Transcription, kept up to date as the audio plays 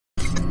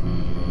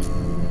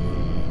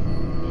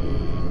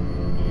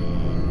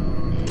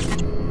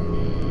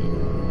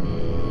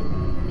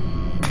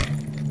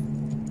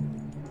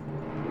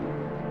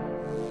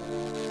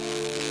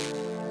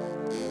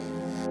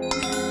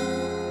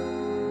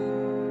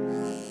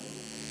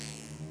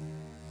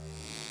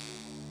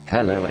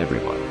Hello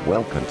everyone,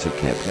 welcome to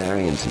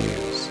Keplerians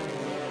News.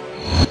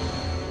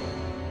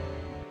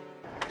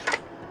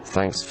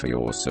 Thanks for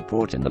your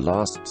support in the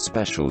last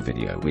special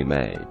video we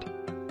made.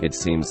 It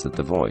seems that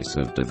the voice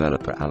of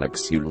developer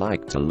Alex you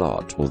liked a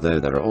lot, although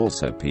there are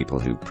also people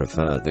who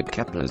prefer that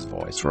Kepler's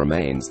voice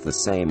remains the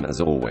same as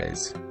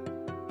always.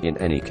 In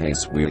any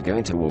case, we're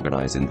going to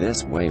organize in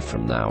this way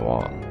from now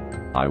on.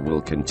 I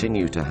will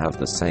continue to have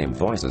the same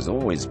voice as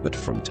always, but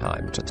from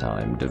time to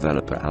time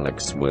developer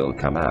Alex will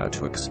come out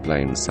to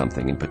explain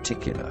something in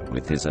particular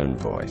with his own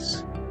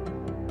voice.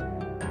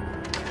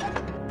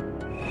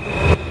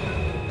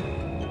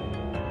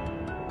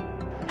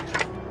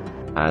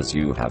 As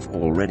you have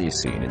already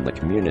seen in the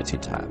community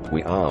tab,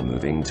 we are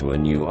moving to a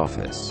new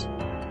office.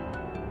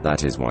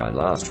 That is why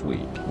last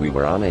week we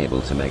were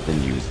unable to make the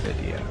news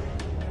video.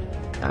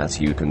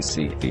 As you can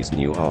see, these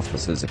new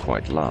offices are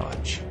quite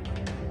large.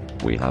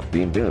 We have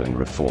been doing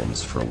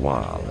reforms for a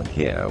while, and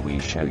here we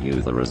show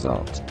you the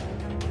result.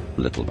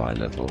 Little by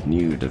little,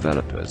 new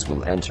developers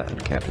will enter and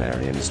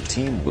Keplerians'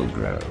 team will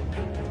grow.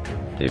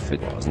 If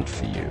it wasn't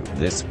for you,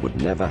 this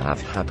would never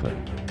have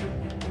happened.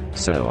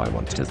 So I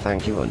want to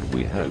thank you, and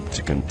we hope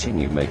to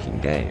continue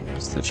making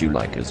games that you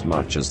like as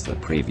much as the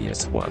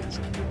previous ones.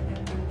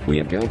 We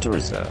are going to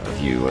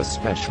reserve you a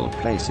special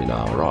place in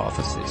our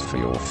offices for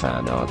your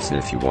fan arts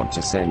if you want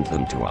to send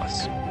them to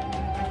us.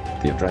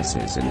 The address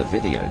is in the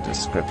video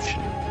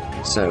description,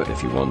 so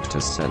if you want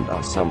to send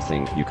us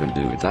something, you can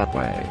do it that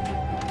way.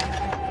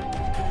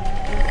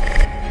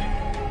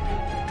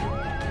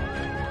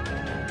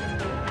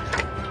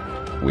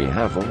 We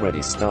have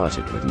already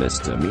started with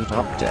mr.meat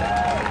update.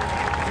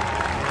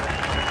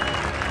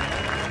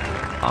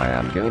 I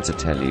am going to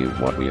tell you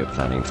what we are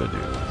planning to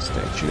do,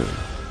 stay tuned.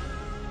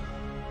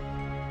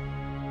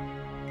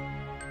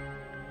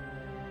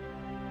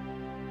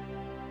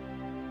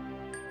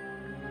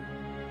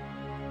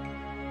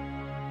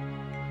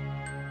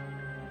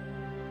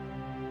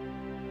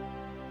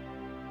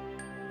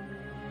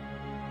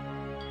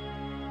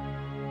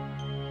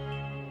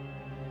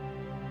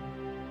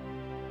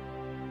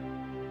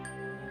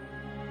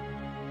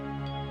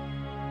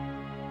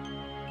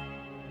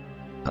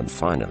 And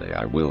finally,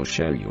 I will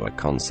show you a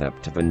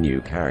concept of a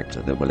new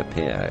character that will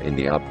appear in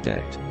the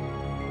update.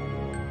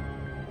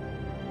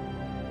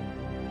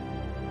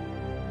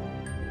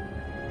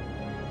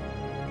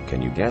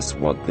 Can you guess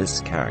what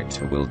this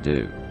character will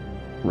do?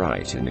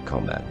 Write in the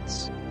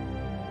comments.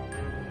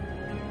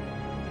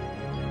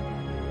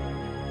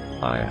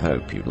 I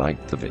hope you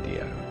liked the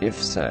video.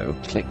 If so,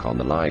 click on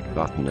the like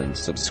button and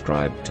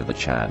subscribe to the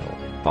channel.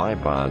 Bye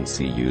bye and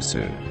see you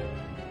soon.